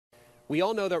We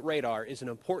all know that radar is an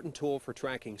important tool for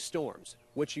tracking storms.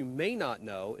 What you may not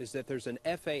know is that there's an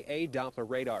FAA Doppler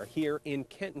radar here in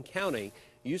Kenton County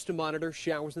used to monitor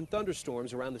showers and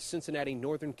thunderstorms around the Cincinnati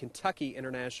Northern Kentucky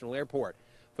International Airport.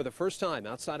 For the first time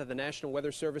outside of the National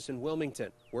Weather Service in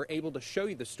Wilmington, we're able to show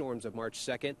you the storms of March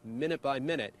 2nd, minute by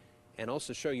minute, and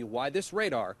also show you why this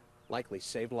radar likely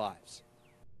saved lives.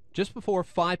 Just before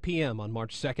 5 p.m. on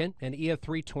March 2nd, an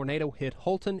EF3 tornado hit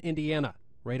Holton, Indiana.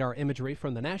 Radar imagery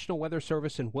from the National Weather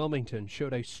Service in Wilmington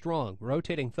showed a strong,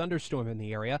 rotating thunderstorm in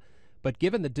the area, but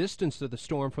given the distance of the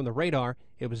storm from the radar,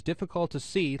 it was difficult to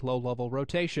see low-level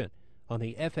rotation. On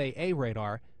the FAA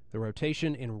radar, the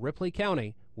rotation in Ripley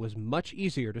County was much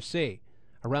easier to see.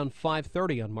 Around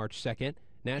 5:30 on March 2nd,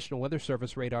 National Weather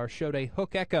Service radar showed a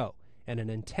hook echo and an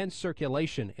intense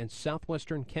circulation in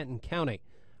southwestern Kenton County.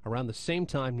 Around the same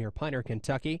time near Piner,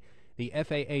 Kentucky, the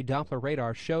FAA Doppler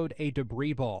radar showed a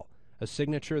debris ball, a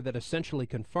signature that essentially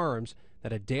confirms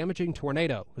that a damaging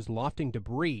tornado was lofting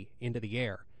debris into the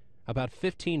air. About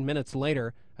 15 minutes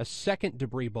later, a second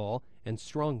debris ball and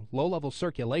strong low-level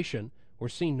circulation were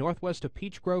seen northwest of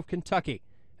Peach Grove, Kentucky,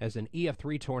 as an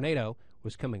EF3 tornado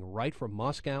was coming right from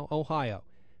Moscow, Ohio.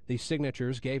 These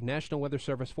signatures gave National Weather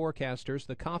Service forecasters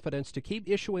the confidence to keep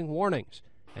issuing warnings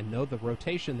and know the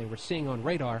rotation they were seeing on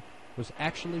radar was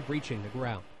actually reaching the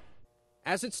ground.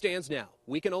 As it stands now,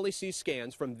 we can only see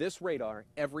scans from this radar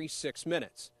every 6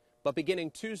 minutes. But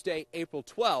beginning Tuesday, April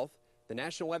 12th, the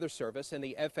National Weather Service and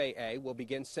the FAA will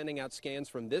begin sending out scans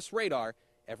from this radar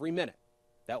every minute.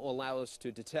 That will allow us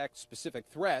to detect specific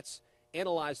threats,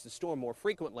 analyze the storm more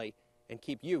frequently, and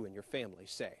keep you and your family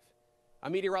safe.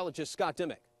 I'm meteorologist Scott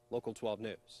Dimmich, Local 12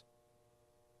 News.